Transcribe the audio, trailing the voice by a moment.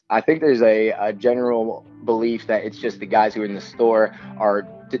I think there's a general belief that it's just the guys who are in the store are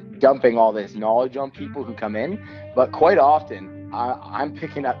dumping all this knowledge on people who come in. But quite often, I'm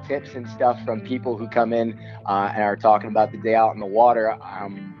picking up tips and stuff from people who come in and are talking about the day out in the water.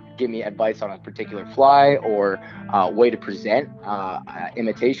 Give me advice on a particular fly or way to present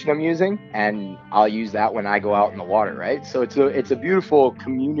imitation I'm using, and I'll use that when I go out in the water, right? So it's a beautiful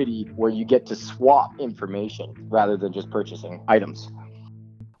community where you get to swap information rather than just purchasing items.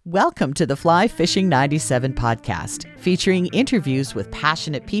 Welcome to the Fly Fishing 97 podcast, featuring interviews with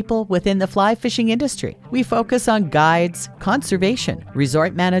passionate people within the fly fishing industry. We focus on guides, conservation,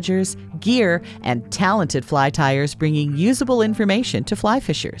 resort managers, gear, and talented fly tyers bringing usable information to fly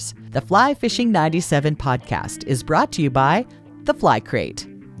fishers. The Fly Fishing 97 podcast is brought to you by The Fly Crate.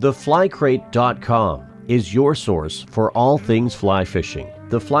 TheFlyCrate.com is your source for all things fly fishing.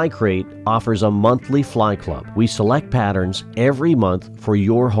 The Fly Crate offers a monthly fly club. We select patterns every month for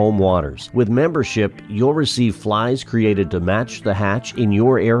your home waters. With membership, you'll receive flies created to match the hatch in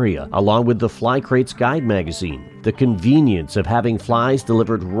your area, along with the Fly Crate's guide magazine. The convenience of having flies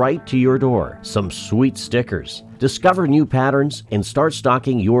delivered right to your door. Some sweet stickers. Discover new patterns and start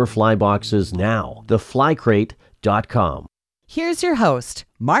stocking your fly boxes now. TheFlyCrate.com. Here's your host,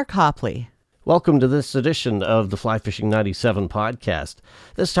 Mark Hopley. Welcome to this edition of the Fly Fishing 97 podcast.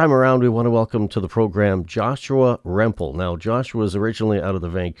 This time around, we want to welcome to the program Joshua Rempel. Now, Joshua is originally out of the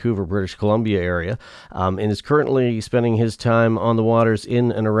Vancouver, British Columbia area and is currently spending his time on the waters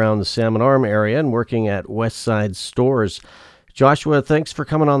in and around the Salmon Arm area and working at Westside Stores. Joshua, thanks for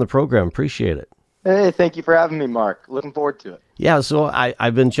coming on the program. Appreciate it. Hey, thank you for having me, Mark. Looking forward to it. Yeah, so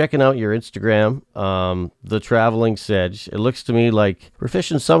I've been checking out your Instagram, the Traveling Sedge. It looks to me like we're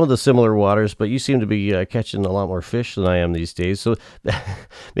fishing some of the similar waters, but you seem to be catching a lot more fish than I am these days. So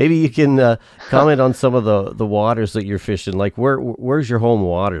maybe you can comment on some of the waters that you're fishing. Like where's your home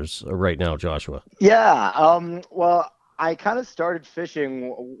waters right now, Joshua? Yeah, well, I kind of started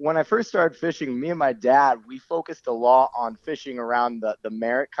fishing. When I first started fishing, me and my dad, we focused a lot on fishing around the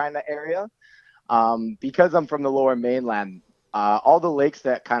Merritt kind of area. Because I'm from the lower mainland, all the lakes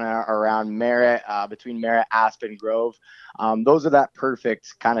that kind of are around Merritt, between Merritt, Aspen, Grove, those are that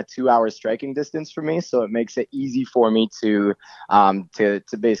perfect kind of 2 hour striking distance for me. So it makes it easy for me to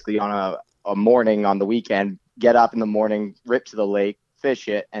basically on a morning on the weekend, get up in the morning, rip to the lake, fish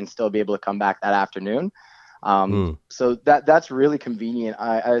it, and still be able to come back that afternoon. So that's really convenient.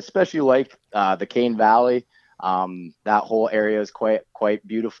 I especially like the Cane Valley. That whole area is quite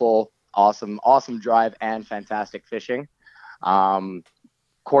beautiful. Awesome drive and fantastic fishing.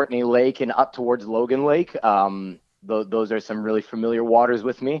 Courtney Lake and up towards Logan Lake. Those are some really familiar waters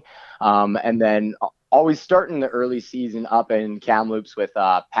with me. And then always starting the early season up in Kamloops with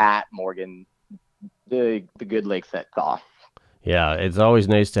Pat Morgan, the good lakes that thaw. Yeah, it's always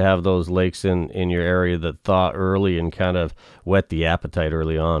nice to have those lakes in your area that thaw early and kind of whet the appetite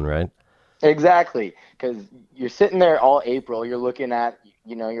early on, right? Exactly, because you're sitting there all April, you're looking at,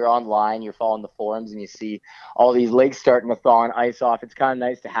 you're online, you're following the forums, and you see all these lakes starting to thaw and ice off. It's kind of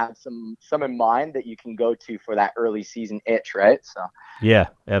nice to have some in mind that you can go to for that early season itch, right? So Yeah,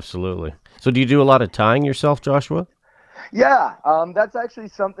 absolutely. So do you do a lot of tying yourself, Joshua? yeah, that's actually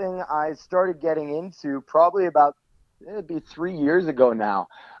something I started getting into probably about it'd be 3 years ago now.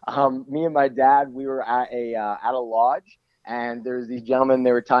 Me and my dad, we were at a lodge, and there's these gentlemen.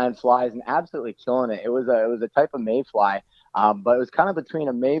 They were tying flies and absolutely killing it. It was a type of mayfly, but it was kind of between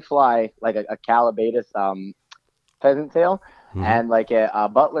a mayfly, like a Callibatus pheasant tail, Mm-hmm. and like a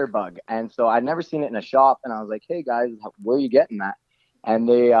butler bug. And so I'd never seen it in a shop, and I was like, "Hey guys, where are you getting that?" And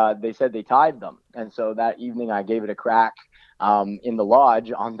they said they tied them. And so that evening I gave it a crack in the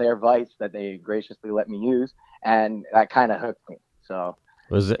lodge on their vise that they graciously let me use, and that kind of hooked me. So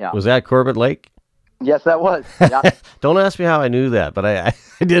yeah, Was that Corbett Lake? yes, that was. Yeah. Don't ask me how I knew that, but I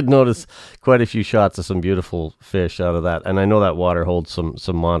did notice quite a few shots of some beautiful fish out of that, and I know that water holds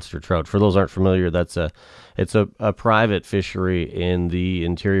some monster trout. For those who aren't familiar, it's a private fishery in the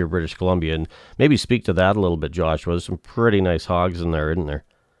interior of British Columbia, and maybe speak to that a little bit, Joshua. There's some pretty nice hogs in there, isn't there?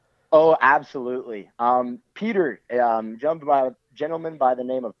 Oh, absolutely. Peter, gentleman by the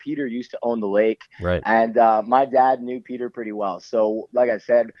name of Peter used to own the lake, Right. and my dad knew Peter pretty well. So, like I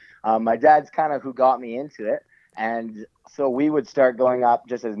said, my dad's kind of who got me into it, and so we would start going up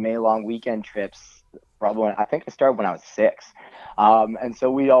just as May long weekend trips. Probably, I think I started when I was 6, and so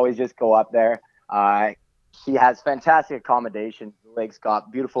we'd always just go up there. He has fantastic accommodations. The lake's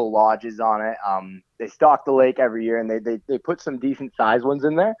got beautiful lodges on it. They stock the lake every year, and they put some decent sized ones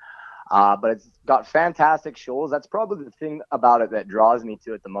in there. But it's got fantastic shoals. That's probably the thing about it that draws me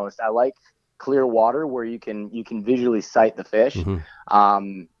to it the most. I like clear water where you can visually sight the fish.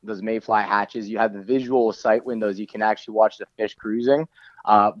 Hmm. Those mayfly hatches, you have the visual sight windows. You can actually watch the fish cruising,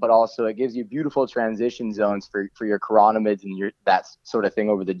 but also it gives you beautiful transition zones for your chironomids and your that sort of thing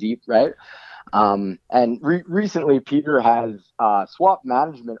over the deep, right? And recently, Peter has swapped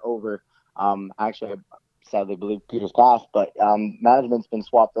management over. Actually, I sadly believe Peter's passed, but management's been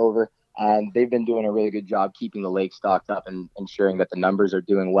swapped over, and they've been doing a really good job keeping the lake stocked up and ensuring that the numbers are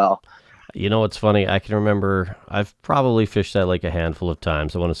doing well. You know, what's funny? I can remember I've probably fished that lake a handful of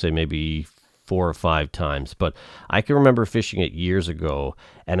times. I want to say maybe 4 or 5 times, but I can remember fishing it years ago,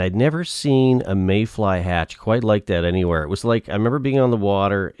 and I'd never seen a mayfly hatch quite like that anywhere. It was like I remember being on the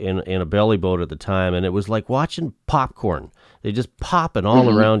water in a belly boat at the time, and it was like watching popcorn. They just popping all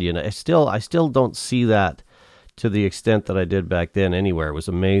Hmm. around you, and I still don't see that to the extent that I did back then anywhere. It was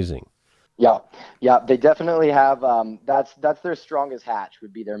amazing. Yeah, yeah, they definitely have. That's their strongest hatch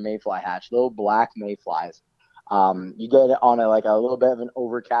would be their mayfly hatch, little black mayflies. You get it on a little bit of an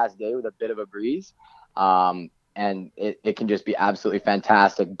overcast day with a bit of a breeze, and it can just be absolutely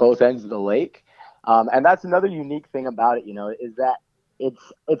fantastic both ends of the lake. And that's another unique thing about it, is that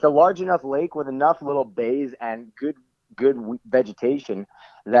it's a large enough lake with enough little bays and good vegetation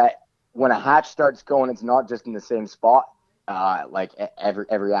that when a hatch starts going, it's not just in the same spot like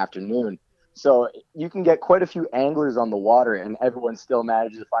every afternoon. So you can get quite a few anglers on the water, and everyone still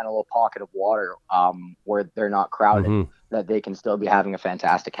manages to find a little pocket of water where they're not crowded, Hmm. that they can still be having a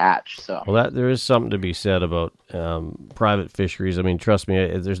fantastic hatch. So, Well, there is something to be said about private fisheries. I mean, trust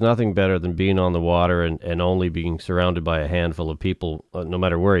me, there's nothing better than being on the water and only being surrounded by a handful of people, no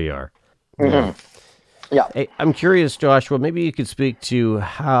matter where you are. Yeah. mhm. Yeah. Hey, I'm curious, Joshua. Maybe you could speak to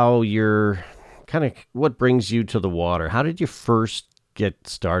how you're kind of what brings you to the water. How did you first get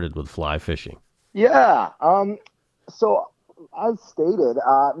started with fly fishing? Yeah. So as stated,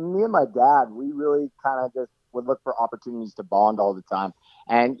 me and my dad, we really kind of just would look for opportunities to bond all the time.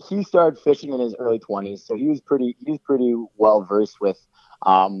 And he started fishing in his early 20s, so he was pretty well versed with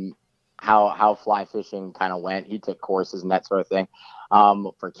um, how fly fishing kind of went. He took courses and that sort of thing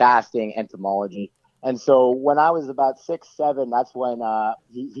for casting, entomology. And so when I was about 6, 7, that's when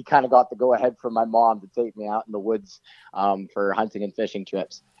he kind of got the go ahead from my mom to take me out in the woods for hunting and fishing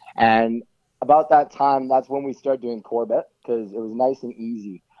trips. And about that time, that's when we started doing Corbett because it was nice and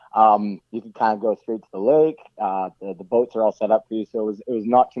easy. You could kind of go straight to the lake. The boats are all set up for you, so it was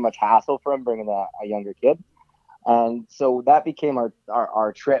not too much hassle for him bringing a younger kid. And so that became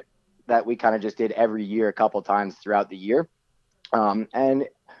our trip that we kind of just did every year, a couple times throughout the year. And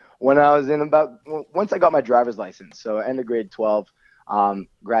when I was in about once I got my driver's license, so end of grade 12,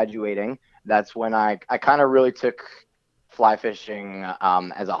 graduating, that's when I kind of really took fly fishing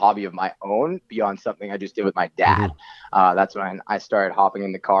as a hobby of my own beyond something I just did with my dad. Hmm. That's when I started hopping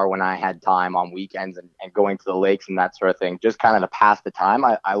in the car when I had time on weekends and going to the lakes and that sort of thing, just kind of to pass the time.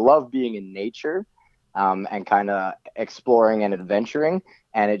 I love being in nature and kind of exploring and adventuring.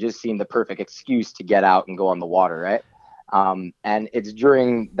 And it just seemed the perfect excuse to get out and go on the water, right? And it's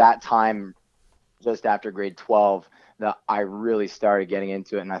during that time, just after grade 12, that I really started getting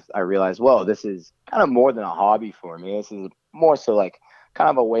into it. And I realized, whoa, this is kind of more than a hobby for me. This is more so like kind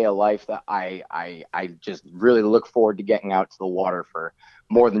of a way of life that I just really look forward to getting out to the water for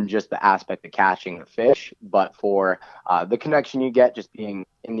more than just the aspect of catching the fish, but for the connection you get just being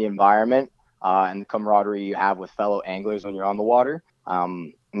in the environment and the camaraderie you have with fellow anglers when you're on the water.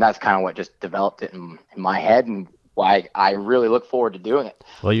 And that's kind of what just developed it in my head and why I really look forward to doing it.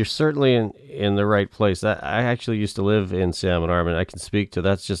 Well, you're certainly in the right place. I actually used to live in Salmon Arm, and I can speak to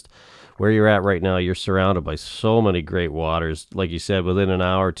that's just where you're at right now. You're surrounded by so many great waters. Like you said, within an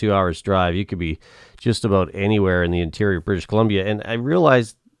hour, 2 hours drive, you could be just about anywhere in the interior of British Columbia. And I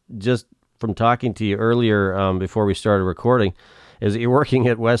realized just from talking to you earlier before we started recording, is that you're working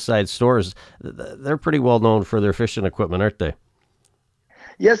at Westside Stores. They're pretty well known for their fishing equipment, aren't they?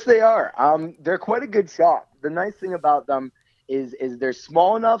 Yes, they are. They're quite a good shop. The nice thing about them is they're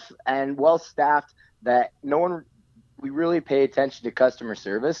small enough and well staffed that no one we really pay attention to customer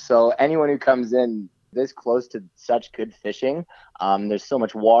service. So anyone who comes in this close to such good fishing, there's so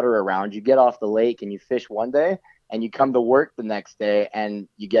much water around. You get off the lake and you fish one day, and you come to work the next day and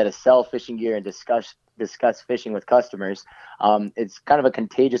you get to sell fishing gear and discuss fishing with customers. It's kind of a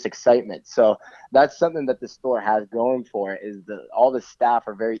contagious excitement. So that's something that the store has going for it is that all the staff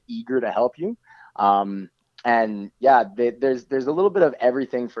are very eager to help you. Um, and yeah, there's a little bit of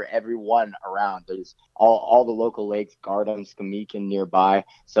everything for everyone around. There's all the local lakes, Gardam, Skamikan nearby.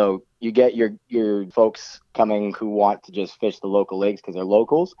 So you get your folks coming who want to just fish the local lakes because they're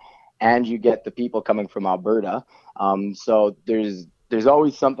locals, and you get the people coming from Alberta. So there's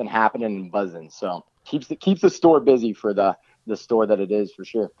always something happening and buzzing. So keeps the store busy for the store that it is, for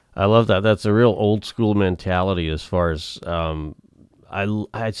sure. I love that. That's a real old school mentality as far as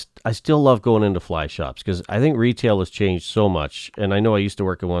I still love going into fly shops because I think retail has changed so much. And I know I used to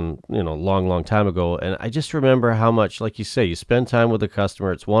work at one, long, long time ago. And I just remember how much, like you say, you spend time with the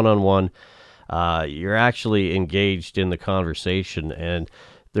customer. It's one on one. You're actually engaged in the conversation, and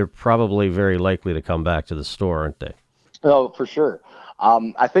they're probably very likely to come back to the store, aren't they? Oh, for sure.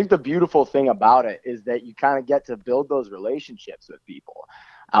 I think the beautiful thing about it is that you kind of get to build those relationships with people.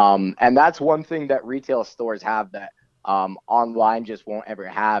 And that's one thing that retail stores have that online just won't ever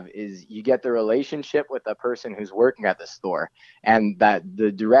have, is you get the relationship with the person who's working at the store, and that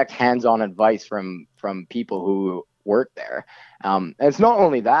the direct hands-on advice from people who work there. And it's not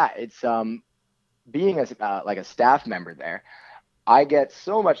only that, it's being like a staff member there. I get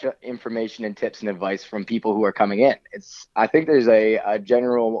so much information and tips and advice from people who are coming in. I think there's a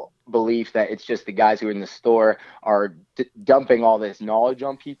general belief that it's just the guys who are in the store are dumping all this knowledge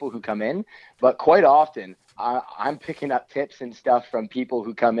on people who come in. But quite often, I'm picking up tips and stuff from people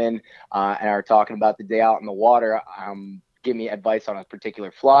who come in and are talking about the day out in the water. Give me advice on a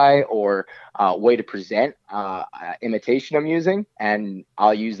particular fly or way to present imitation I'm using, and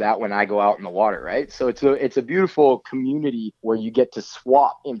I'll use that when I go out in the water, right? So it's a beautiful community where you get to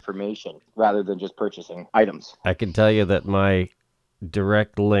swap information rather than just purchasing items. I can tell you that my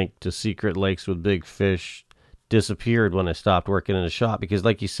direct link to Secret Lakes with Big Fish disappeared when I stopped working in a shop because,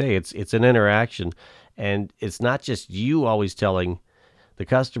 like you say, it's an interaction, and it's not just you always telling the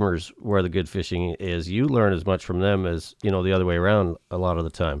customers where the good fishing is. You learn as much from them as the other way around a lot of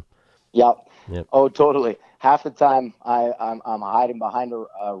the time. Yep. Yep. Oh, totally. Half the time I'm hiding behind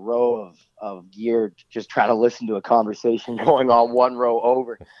a row of gear, just trying to listen to a conversation going on one row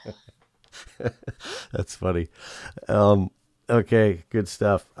over. That's funny. Okay, good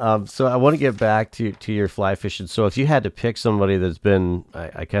stuff. So I want to get back to your fly fishing. So if you had to pick somebody that's been,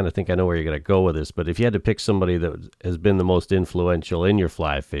 I kind of think I know where you're going to go with this, but if you had to pick somebody that has been the most influential in your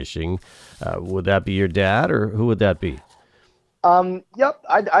fly fishing, would that be your dad, or who would that be? Yep,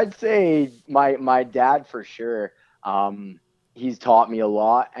 I'd say my dad for sure. He's taught me a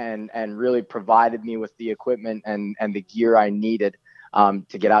lot and really provided me with the equipment and the gear I needed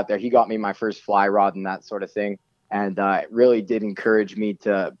to get out there. He got me my first fly rod and that sort of thing, and it really did encourage me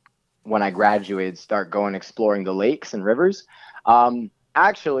to, when I graduated, start going exploring the lakes and rivers.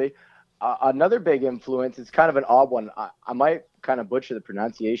 Actually, another big influence, it's kind of an odd one. I might kind of butcher the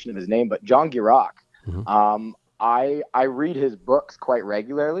pronunciation of his name, but John Girac. Hmm. I read his books quite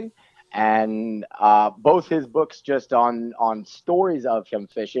regularly, and both his books just on stories of him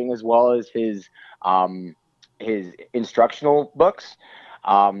fishing, as well as his instructional books.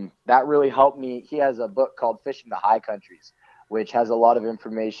 That really helped me. He has a book called Fishing the High Countries, which has a lot of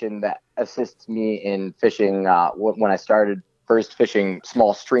information that assists me in fishing when I started first fishing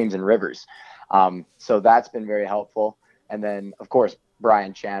small streams and rivers. So that's been very helpful. And then, of course,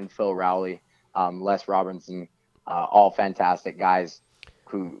 Brian Chan, Phil Rowley, Les Robinson, all fantastic guys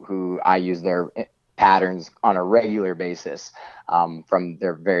who I use their patterns on a regular basis from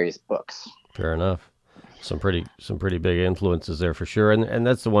their various books. Fair enough. Some pretty big influences there for sure, and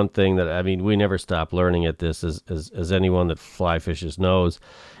that's the one thing that I mean we never stop learning at this as anyone that fly fishes knows,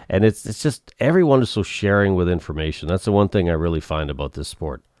 and it's just everyone is so sharing with information. That's the one thing I really find about this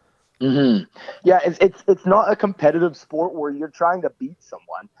sport. Hmm. Yeah, it's not a competitive sport where you're trying to beat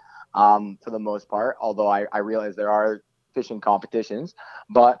someone, for the most part. Although I realize there are fishing competitions,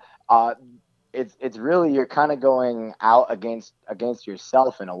 but it's really, you're kind of going out against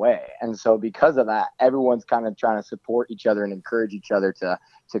yourself in a way. And so because of that, everyone's kind of trying to support each other and encourage each other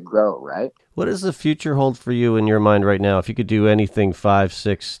to grow, right? What does the future hold for you in your mind right now? If you could do anything 5,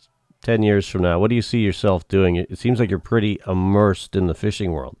 6, 10 years from now, what do you see yourself doing? It seems like you're pretty immersed in the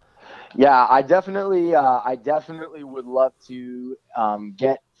fishing world. Yeah, I definitely would love to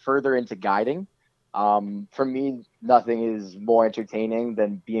get further into guiding. For me, nothing is more entertaining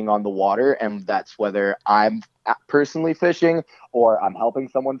than being on the water, and that's whether I'm personally fishing or I'm helping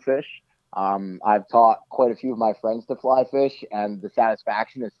someone fish. I've taught quite a few of my friends to fly fish, and the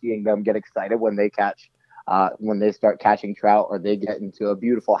satisfaction of seeing them get excited when they start catching trout, or they get into a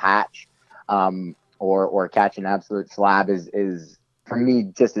beautiful hatch, or catch an absolute slab is for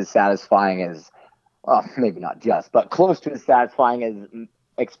me just as satisfying as, well, maybe not just, but close to as satisfying as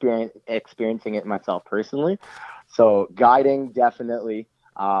experiencing it myself personally. So guiding, definitely,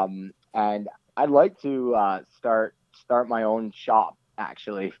 and I'd like to start my own shop,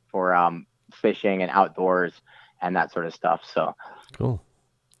 actually, for fishing and outdoors and that sort of stuff. So Cool.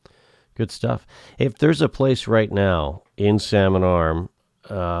 Good stuff. If there's a place right now in Salmon Arm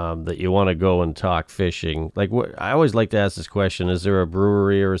that you want to go and talk fishing, like what I always like to ask this question: is there a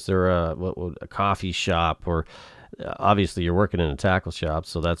brewery or is there a coffee shop or obviously you're working in a tackle shop,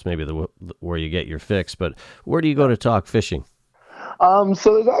 so that's maybe where you get your fix. But where do you go to talk fishing? So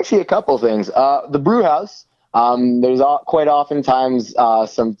there's actually a couple things. The brew house. There's quite oftentimes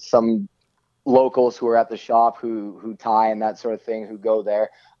some locals who are at the shop who tie and that sort of thing who go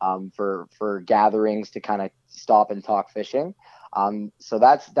there for gatherings to kind of stop and talk fishing. So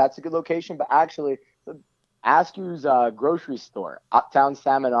that's a good location. But actually, Askews grocery store, Uptown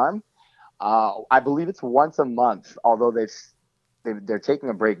Salmon Arm. I believe it's once a month, although they're taking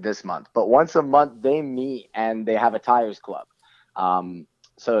a break this month. But once a month they meet and they have a tires club.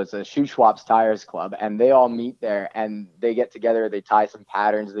 So it's a Shoe Schwab's Tires Club, and they all meet there and they get together. They tie some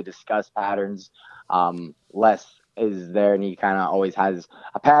patterns. They discuss patterns. Les is there, and he kind of always has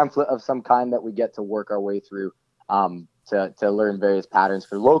a pamphlet of some kind that we get to work our way through to learn various patterns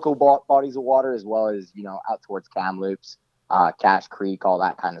for local bodies of water, as well as out towards Kamloops, Cache Creek, all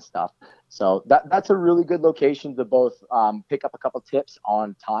that kind of stuff. So that's a really good location to both pick up a couple tips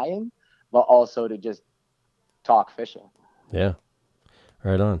on tying, but also to just talk fishing. Yeah.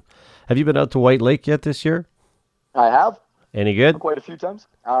 Right on. Have you been out to White Lake yet this year? I have. Any good? Quite a few times.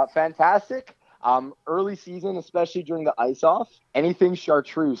 Fantastic. Early season, especially during the ice off, anything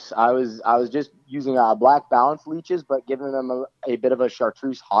chartreuse. I was just using black balance leeches, but giving them a bit of a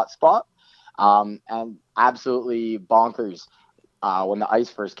chartreuse hotspot, and absolutely bonkers. When the ice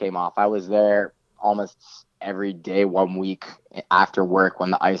first came off, I was there almost every day 1 week after work when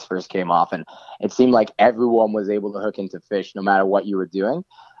the ice first came off, and it seemed like everyone was able to hook into fish no matter what you were doing.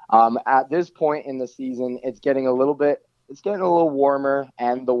 At this point in the season, it's getting a little warmer,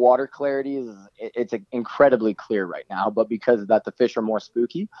 and the water clarity it's incredibly clear right now, but because of that the fish are more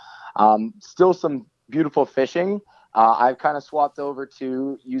spooky. Still some beautiful fishing. I've kind of swapped over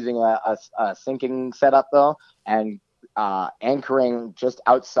to using a sinking setup though, and anchoring just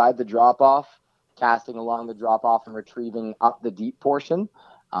outside the drop off, casting along the drop off and retrieving up the deep portion.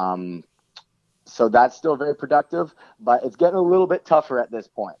 So that's still very productive, but it's getting a little bit tougher at this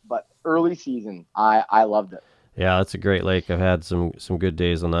point. But early season, I loved it. Yeah, that's a great lake. I've had some good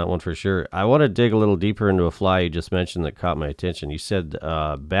days on that one for sure. I want to dig a little deeper into a fly you just mentioned that caught my attention. You said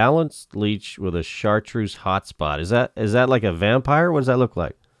balanced leech with a chartreuse hotspot. Is that like a vampire? What does that look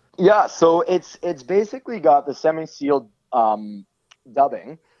like? Yeah, so it's basically got the semi-sealed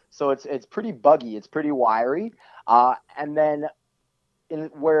dubbing. So it's pretty buggy, it's pretty wiry, and then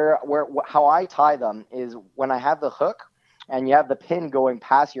how I tie them is when I have the hook and you have the pin going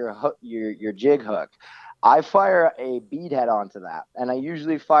past your hook, your jig hook, I fire a bead head onto that, and I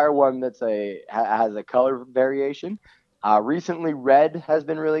usually fire one that's has a color variation. Recently, red has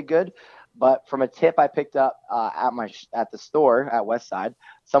been really good, but from a tip I picked up at the store at Westside,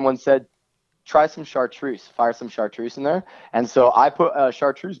 someone said, try some chartreuse, fire some chartreuse in there. And so I put a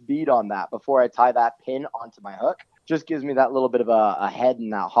chartreuse bead on that before I tie that pin onto my hook. Just gives me that little bit of a head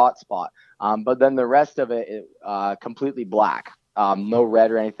in that hot spot. But then the rest of it, completely black. No red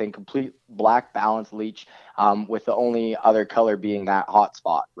or anything, complete black balanced leech, with the only other color being that hot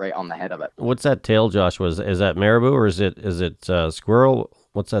spot right on the head of it. What's that tail, Josh? Is that marabou or is it squirrel?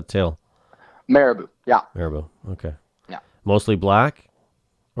 What's that tail? Marabou, yeah. Marabou, okay. Yeah. Mostly black?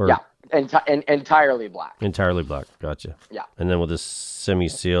 Or? Yeah. Entirely black. Entirely black. Gotcha. Yeah. And then with this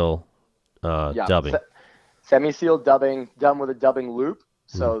semi-seal dubbing. Semi-sealed dubbing done with a dubbing loop.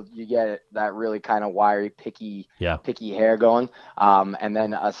 So you get that really kind of wiry, picky hair going. And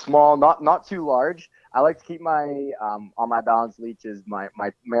then a small, not too large. I like to keep my on my balance leeches, my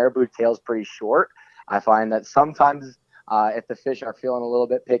marabou tail's pretty short. I find that sometimes if the fish are feeling a little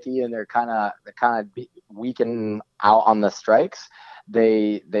bit picky and they're kind of weakening out on the strikes,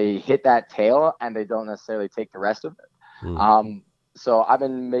 they hit that tail and they don't necessarily take the rest of it. So I've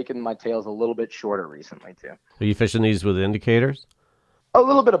been making my tails a little bit shorter recently too. Are you fishing these with indicators? A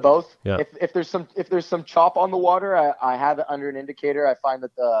little bit of both. Yeah. If there's some chop on the water, I have it under an indicator. I find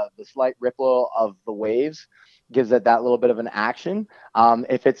that the slight ripple of the waves gives it that little bit of an action.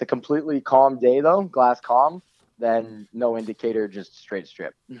 If it's a completely calm day though, glass calm, then no indicator, just straight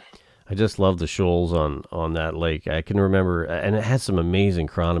strip. I just love the shoals on that lake. I can remember, and it has some amazing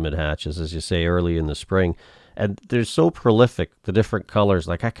chironomid hatches, as you say, early in the spring. And they're so prolific, the different colors.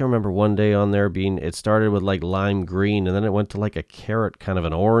 Like I can remember one day on there it started with like lime green, and then it went to like a carrot, kind of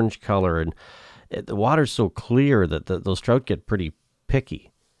an orange color. And the water's so clear that those trout get pretty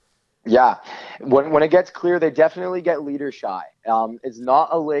picky. Yeah, when it gets clear, they definitely get leader shy. It's not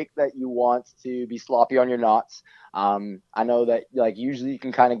a lake that you want to be sloppy on your knots. I know that like usually you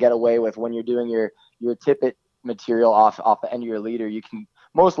can kind of get away with when you're doing your tippet material off the end of your leader. You can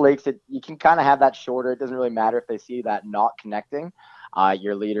most lakes that you can kind of have that shorter. It doesn't really matter if they see that knot connecting,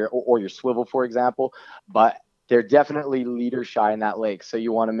 your leader or your swivel, for example. But they're definitely leader shy in that lake. So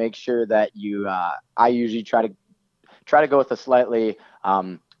you want to make sure that you. I usually try to go with a slightly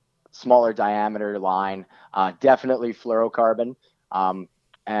smaller diameter line. Definitely fluorocarbon. Um,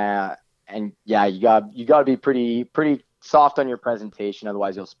 uh, and yeah, you got to be pretty soft on your presentation,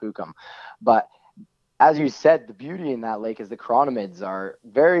 otherwise you'll spook them. But as you said, the beauty in that lake is the chironomids are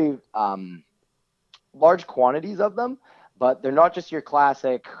very large quantities of them, but they're not just your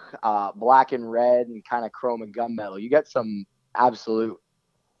classic black and red and kind of chrome and gunmetal. You get some absolute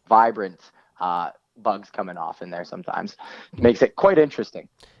vibrant bugs coming off in there sometimes. Makes it quite interesting.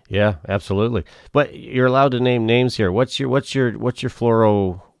 Yeah, absolutely. But you're allowed to name names here. What's your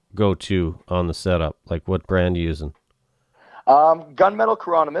fluoro go to on the setup? Like what brand you using? Gunmetal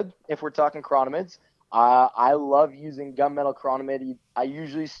chironomid, if we're talking chironomids. I love using gunmetal chironomid. I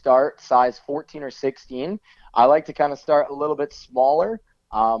usually start size 14 or 16. I like to kind of start a little bit smaller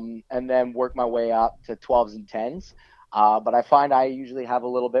and then work my way up to 12s and 10s. But I find I usually have a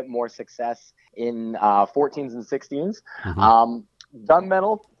little bit more success in 14s and 16s. Hmm.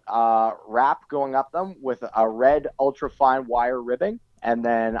 Gunmetal wrap going up them with a red ultra fine wire ribbing. And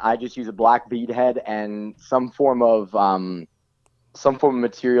then I just use a black bead head and some form of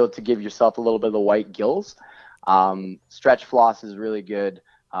material to give yourself a little bit of the white gills. Stretch floss is really good.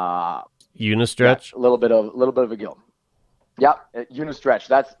 Uh, yeah, Unistretch? a little bit of a gill. Yep, Unistretch.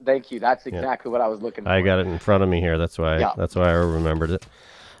 Thank you. That's Yeah. exactly what I was looking I for. got it in front of me here. Yeah. That's why I remembered it.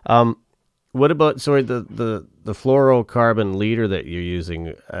 Um, what about sorry the fluorocarbon leader that you're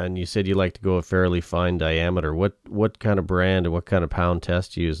using? And you said you like to go a fairly fine diameter. What kind of brand and what kind of pound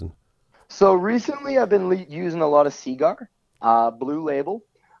test you using? So recently, I've been using a lot of Seagar, Blue Label,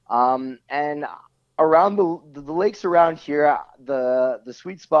 and around the lakes around here, the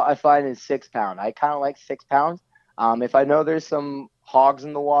sweet spot I find is 6 pound. I kind of like 6 pounds. If I know there's some hogs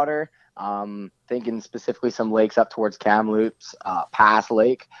in the water, thinking specifically some lakes up towards Kamloops, Pass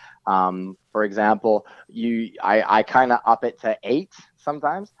Lake, for example, I kind of up it to 8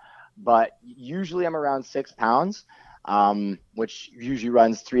 sometimes, but usually I'm around 6 pounds, which usually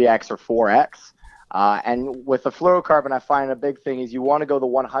runs 3x or 4x. And with the fluorocarbon, I find a big thing is you want to go the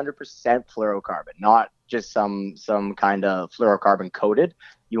 100% fluorocarbon, not just some kind of fluorocarbon coated.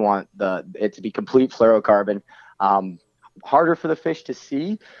 You want it to be complete fluorocarbon. Um, Harder for the fish to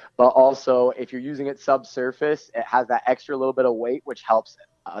see, but also if you're using it subsurface, it has that extra little bit of weight, which helps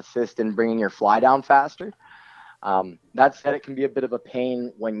assist in bringing your fly down faster. That said, it can be a bit of a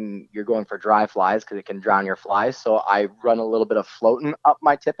pain when you're going for dry flies because it can drown your flies. So I run a little bit of floating up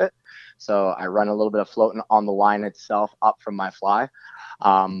my tippet. So I run a little bit of floating on the line itself up from my fly.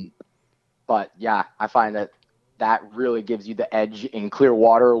 Um, but yeah, I find that really gives you the edge in clear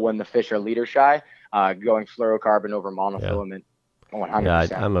water when the fish are leader shy, going fluorocarbon over Yeah. monofilament Yeah,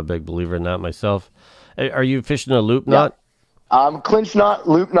 100%. I'm a big believer in that myself. Are you fishing a loop Yeah. knot? Clinch knot,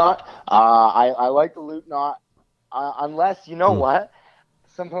 loop knot. I like the loop knot, unless you know Hmm. what,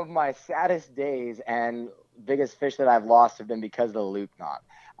 some of my saddest days and biggest fish that I've lost have been because of the loop knot.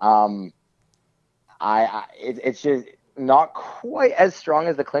 Um, it's just not quite as strong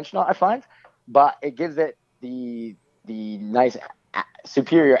as the clinch knot I find, but it gives it the nice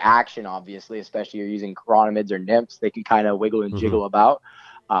superior action. Obviously, especially you're using chironomids or nymphs, they can kind of wiggle and Hmm. jiggle about.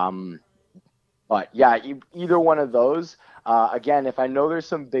 Um, but yeah, either one of those. Again, if I know there's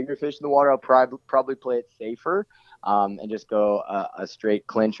some bigger fish in the water, I'll probably play it safer and just go a straight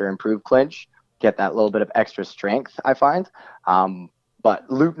clinch or improved clinch, get that little bit of extra strength, I find. Um, but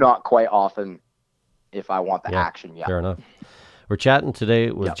loop not quite often if I want the Yeah, action. Yeah. fair enough. We're chatting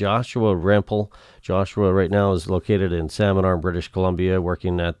today with Yep. Joshua Rempel. Joshua right now is located in Salmon Arm, British Columbia,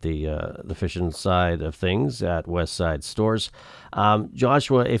 working at the fishing side of things at West Side Stores.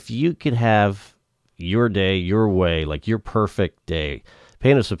 Joshua, if you could have your day your way, like your perfect day,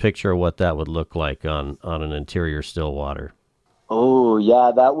 paint us a picture of what that would look like on an interior still water. Oh,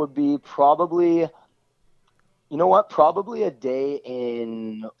 yeah, that would be probably, you know what? Probably a day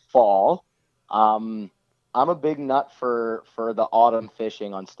in fall. Um, I'm a big nut for the autumn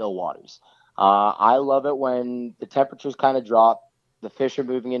fishing on still waters. I love it when the temperatures kind of drop, the fish are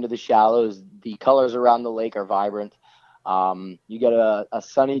moving into the shallows, the colors around the lake are vibrant. You get a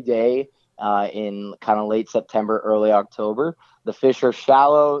sunny day in kind of late September, early October. The fish are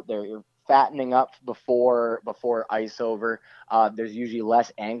shallow, they're fattening up before ice over. There's usually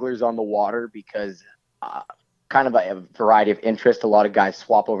less anglers on the water because kind of a variety of interest. A lot of guys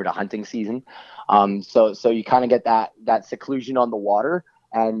swap over to hunting season, so you kind of get that seclusion on the water,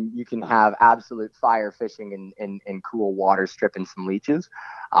 and you can have absolute fire fishing in cool water, stripping some leeches.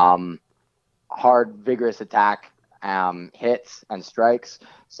 Hard, vigorous attack, hits and strikes.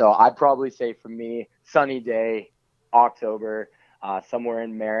 So I'd probably say for me, sunny day, October, somewhere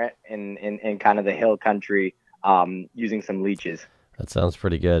in Merritt, in kind of the hill country, using some leeches. That sounds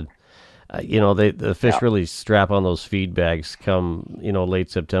pretty good. The fish really strap on those feed bags come, late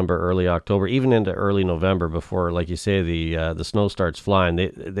September, early October, even into early November before, like you say, the snow starts flying.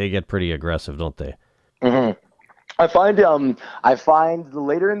 They get pretty aggressive, don't they? Mm-hmm. I find the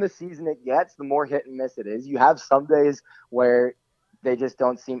later in the season it gets, the more hit and miss it is. You have some days where they just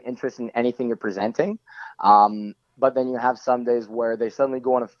don't seem interested in anything you're presenting, but then you have some days where they suddenly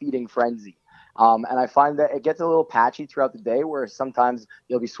go on a feeding frenzy. And I find that it gets a little patchy throughout the day where sometimes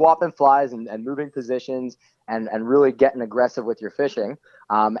you'll be swapping flies and moving positions and really getting aggressive with your fishing,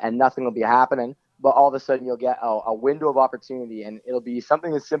 and nothing will be happening. But all of a sudden you'll get a window of opportunity, and it'll be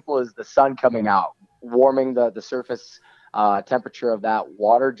something as simple as the sun coming out, warming the surface temperature of that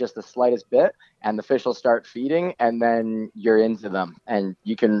water just the slightest bit, and the fish will start feeding, and then you're into them, and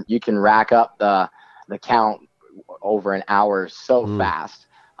you can rack up the count over an hour so fast.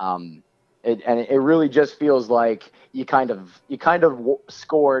 It really just feels like you kind of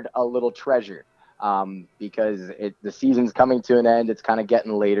scored a little treasure, because the season's coming to an end. It's kind of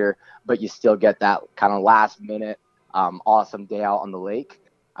getting later, but you still get that kind of last minute awesome day out on the lake.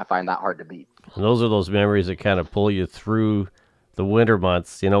 I find that hard to beat. And those are those memories that kind of pull you through the winter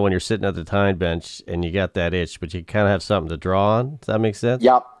months, when you're sitting at the tine bench and you got that itch, but you kind of have something to draw on. Does that make sense?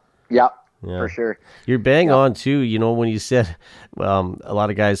 Yep. Yeah. For Yeah. sure. You're bang on too. When you said a lot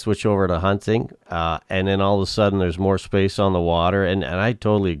of guys switch over to hunting, and then all of a sudden there's more space on the water, and I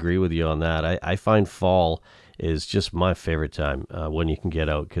totally agree with you on that. I find fall is just my favorite time when you can get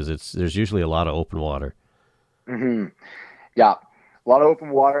out because there's usually a lot of open water. Hmm. Yeah, a lot of open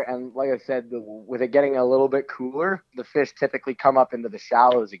water, and like I said, with it getting a little bit cooler, the fish typically come up into the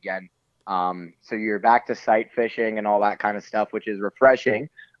shallows again. So you're back to sight fishing and all that kind of stuff, which is refreshing.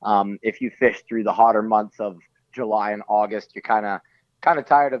 If you fish through the hotter months of July and August, you're kind of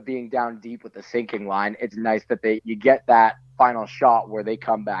tired of being down deep with the sinking line. It's nice that you get that final shot where they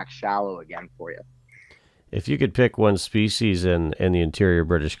come back shallow again for you. If you could pick one species in the interior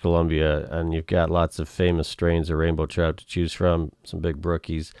British Columbia, and you've got lots of famous strains of rainbow trout to choose from, some big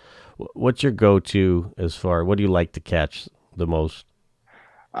brookies, what's your go-to what do you like to catch the most?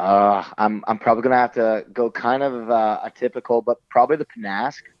 I'm probably gonna have to go kind of a typical, but probably the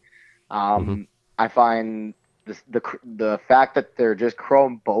Pennask. Hmm. I find the fact that they're just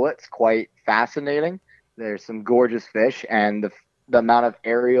chrome bullets quite fascinating. There's some gorgeous fish, and the amount of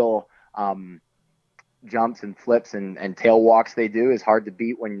aerial jumps and flips and tail walks they do is hard to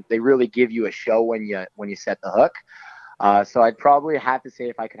beat when they really give you a show when you set the hook. So I'd probably have to say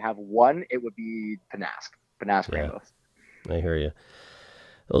if I could have one, it would be Pennask Yeah, rainbows. I hear you.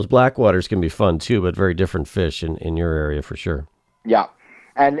 Those blackwaters can be fun too, but very different fish in your area for sure. Yeah.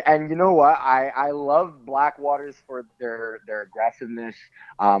 And you know what? I love blackwaters for their aggressiveness.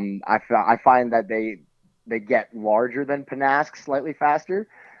 I find that they get larger than Pennask slightly faster.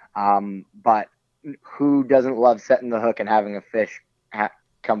 But who doesn't love setting the hook and having a fish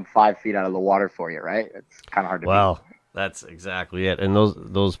come 5 feet out of the water for you, right? It's kind of hard to beat. Well, that's exactly it. And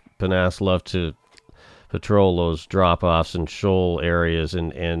those Pennask love to patrol those drop-offs and shoal areas,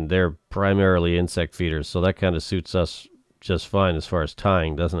 and they're primarily insect feeders, so that kind of suits us just fine as far as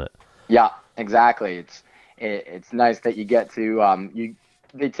tying, doesn't it? Yeah, exactly. It's nice that you get to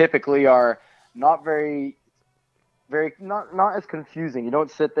they typically are not very not as confusing. You don't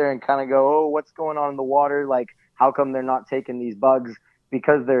sit there and kind of go, "Oh, what's going on in the water? Like, how come they're not taking these bugs?"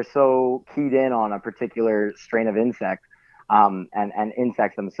 Because they're so keyed in on a particular strain of insect, and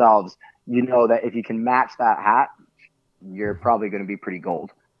insects themselves. You know that if you can match that hat, you're probably going to be pretty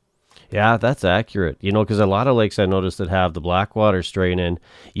gold. Yeah, that's accurate. Because a lot of lakes I noticed that have the blackwater strain in,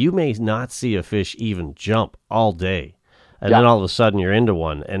 you may not see a fish even jump all day. And Yeah, then all of a sudden you're into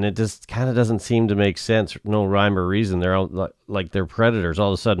one, and it just kind of doesn't seem to make sense. No rhyme or reason. They're out like they're predators. All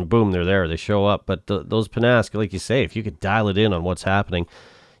of a sudden, boom, they're there. They show up. But those Pennask, like you say, if you could dial it in on what's happening,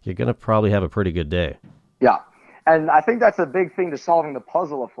 you're going to probably have a pretty good day. yeah. And I think that's a big thing to solving the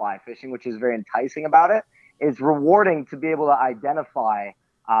puzzle of fly fishing, which is very enticing about it. It's rewarding to be able to identify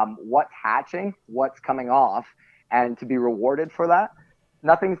what's hatching, what's coming off, and to be rewarded for that.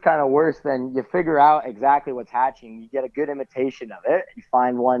 nothing's kind of worse than you figure out exactly what's hatching. You get a good imitation of it. You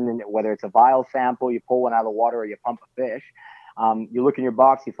find one, whether it's a vial sample, you pull one out of the water, or you pump a fish. You look in your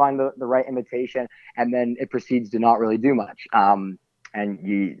box, you find the right imitation, and then it proceeds to not really do much. I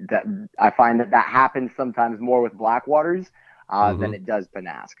find that happens sometimes more with black waters than it does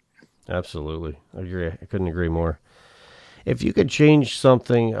Pennask. Absolutely. I agree. I couldn't agree more. If you could change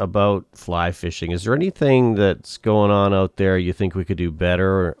something about fly fishing, is there anything that's going on out there you think we could do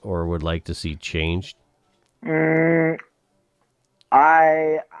better or would like to see changed? I'd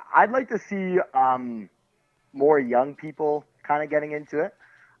like to see more young people kind of getting into it.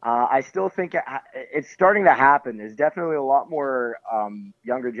 I still think it's starting to happen. There's definitely a lot more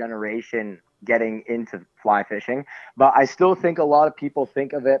younger generation getting into fly fishing, but I still think a lot of people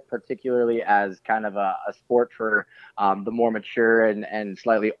think of it particularly as kind of a sport for the more mature and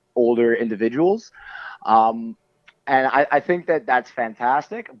slightly older individuals. And I think that that's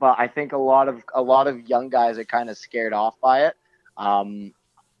fantastic, but I think a lot of young guys are kind of scared off by it,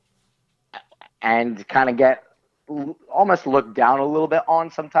 and kind of get almost looked down a little bit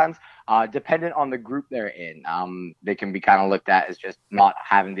on sometimes, dependent on the group they're in. They can be kind of looked at as just not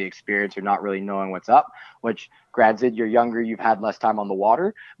having the experience or not really knowing what's up, which granted, you're younger, you've had less time on the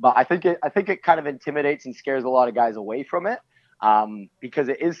water, but I think it kind of intimidates and scares a lot of guys away from it, because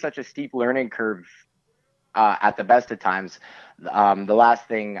it is such a steep learning curve. At the best of times, the last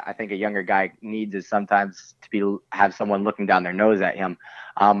thing I think a younger guy needs is sometimes to have someone looking down their nose at him.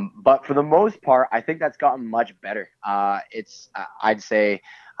 But for the most part, I think that's gotten much better. I'd say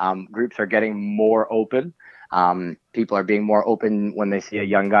groups are getting more open. People are being more open when they see a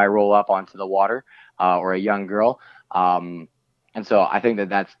young guy roll up onto the water, or a young girl. And so I think that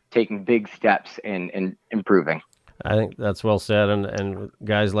that's taking big steps in improving. I think that's well said, and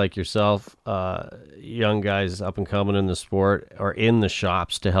guys like yourself, young guys up and coming in the sport or in the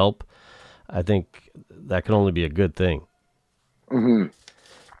shops to help, I think that can only be a good thing. Mm-hmm.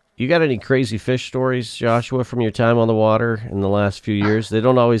 You got any crazy fish stories, Joshua, from your time on the water in the last few years? They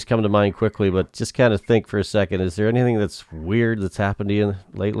don't always come to mind quickly, but just kind of think for a second. Is there anything that's weird that's happened to you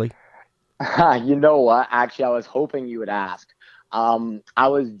lately? You know what? Actually, I was hoping you would ask. I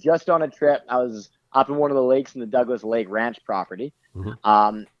was just on a trip. I was up in one of the lakes in the Douglas Lake Ranch property.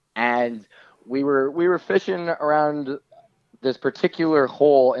 And we were fishing around this particular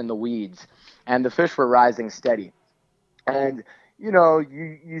hole in the weeds, and the fish were rising steady. And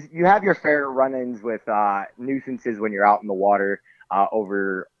you have your fair run-ins with nuisances when you're out in the water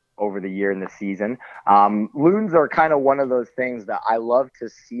over the year and the season. Loons are kind of one of those things that I love to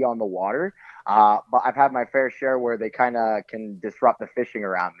see on the water, but I've had my fair share where they kind of can disrupt the fishing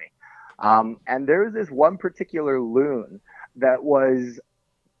around me. And there was this one particular loon that was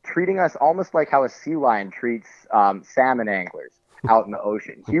treating us almost like how a sea lion treats salmon anglers out in the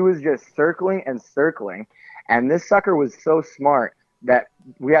ocean. He was just circling and circling, and this sucker was so smart that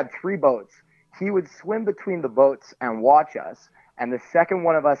we had 3 boats. He would swim between the boats and watch us, and the second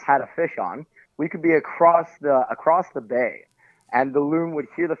one of us had a fish on, we could be across the bay, and the loon would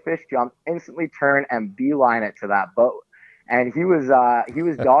hear the fish jump, instantly turn and beeline it to that boat. And he was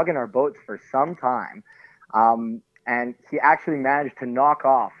dogging our boats for some time, and he actually managed to knock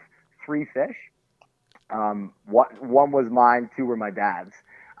off 3 fish. One was mine, 2 were my dad's,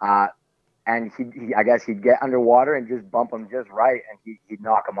 and he I guess he'd get underwater and just bump them just right, and he'd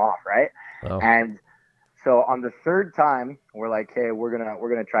knock them off, right? Wow. And so on the 3rd time, we're like, hey, we're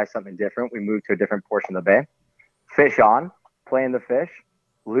gonna try something different. We moved to a different portion of the bay. Fish on, playing the fish.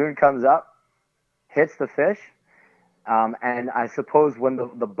 Loon comes up, hits the fish. And I suppose when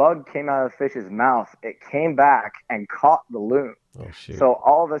the bug came out of the fish's mouth, it came back and caught the loon. Oh, shoot. So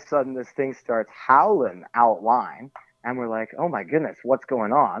all of a sudden, this thing starts howling out line, and we're like, oh my goodness, what's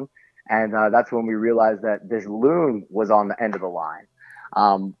going on? And that's when we realized that this loon was on the end of the line,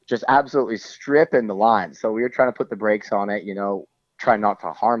 just absolutely stripping the line. So we were trying to put the brakes on it, try not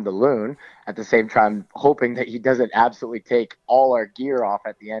to harm the loon, at the same time hoping that he doesn't absolutely take all our gear off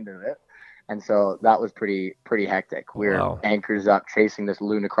at the end of it. And so that was pretty hectic. We were anchors up, chasing this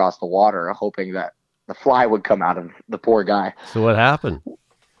loon across the water, hoping that the fly would come out of the poor guy. So what happened?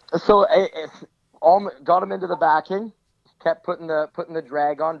 So it got him into the backing, kept putting the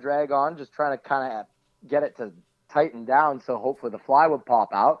drag on, just trying to kind of get it to tighten down so hopefully the fly would pop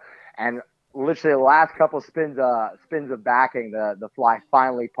out. And literally the last couple spins of backing, the fly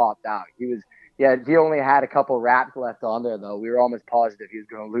finally popped out. He only had a couple wraps left on there, though. We were almost positive he was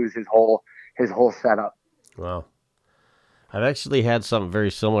going to lose his whole setup. Wow. I've actually had something very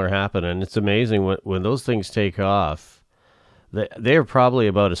similar happen, and it's amazing when those things take off. They're probably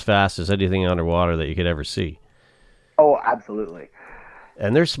about as fast as anything underwater that you could ever see. Oh, absolutely.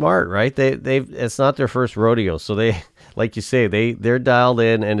 And they're smart, right? It's not their first rodeo, so they, like you say, they're dialed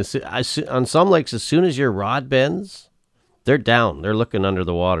in. And on some lakes, as soon as your rod bends, they're down. They're looking under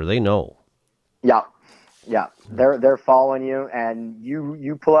the water. They know. Yeah. Yeah. They're following you, and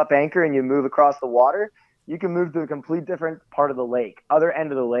you pull up anchor and you move across the water. You can move to a complete different part of the lake, other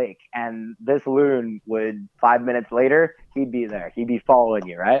end of the lake. And this loon would 5 minutes later, he'd be there. He'd be following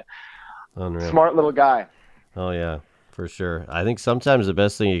you, right? Unreal. Smart little guy. Oh, yeah, for sure. I think sometimes the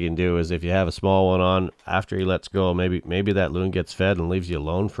best thing you can do is if you have a small one on, after he lets go, maybe that loon gets fed and leaves you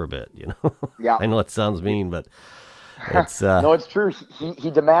alone for a bit, Yeah. I know it sounds mean, but it's no, it's true.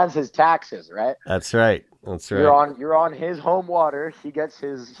 He demands his taxes, right? That's right. That's right. You're on his home water. He gets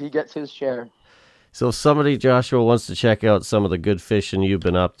his share. So if somebody, Joshua, wants to check out some of the good fishing you've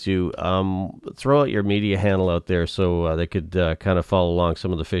been up to, throw out your media handle out there so they could kind of follow along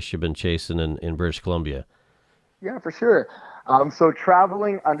some of the fish you've been chasing in British Columbia. Yeah, for sure. So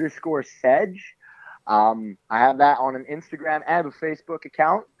traveling_sedge. I have that on an Instagram and a Facebook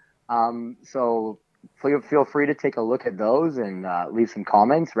account. So feel free to take a look at those and leave some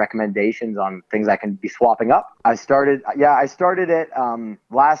comments, recommendations on things I can be swapping up. I started it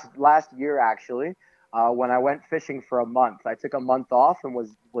last year actually. When I went fishing for a month. I took a month off and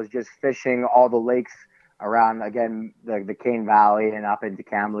was just fishing all the lakes around, again, the Cane Valley and up into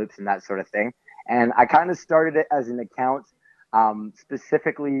Kamloops and that sort of thing. And I kind of started it as an account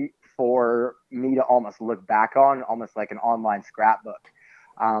specifically for me to almost look back on, almost like an online scrapbook.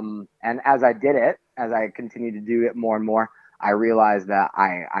 And as I continued to do it more and more, I realized that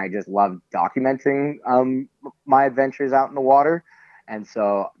I just love documenting my adventures out in the water. And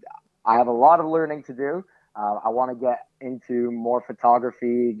so I have a lot of learning to do. I want to get into more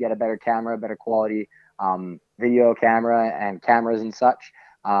photography, get a better camera, better quality video camera and cameras and such.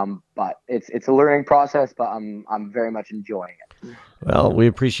 But it's a learning process, but I'm very much enjoying it. Well, we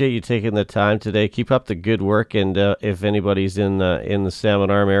appreciate you taking the time today. Keep up the good work, and if anybody's in the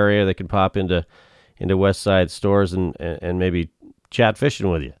Salmon Arm area, they can pop into West Side stores and maybe chat fishing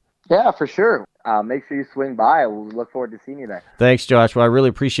with you. Yeah, for sure. Make sure you swing by. We'll look forward to seeing you there. Thanks, Joshua. I really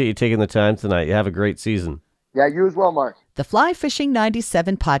appreciate you taking the time tonight. You have a great season. Yeah, you as well, Mark. The Fly Fishing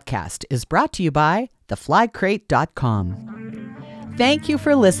 97 podcast is brought to you by theflycrate.com. Thank you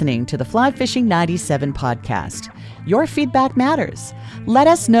for listening to the Fly Fishing 97 podcast. Your feedback matters. Let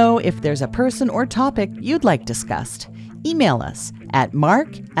us know if there's a person or topic you'd like discussed. Email us at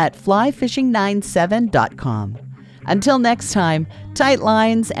mark@flyfishing97.com. Until next time, tight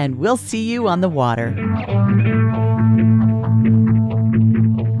lines, and we'll see you on the water.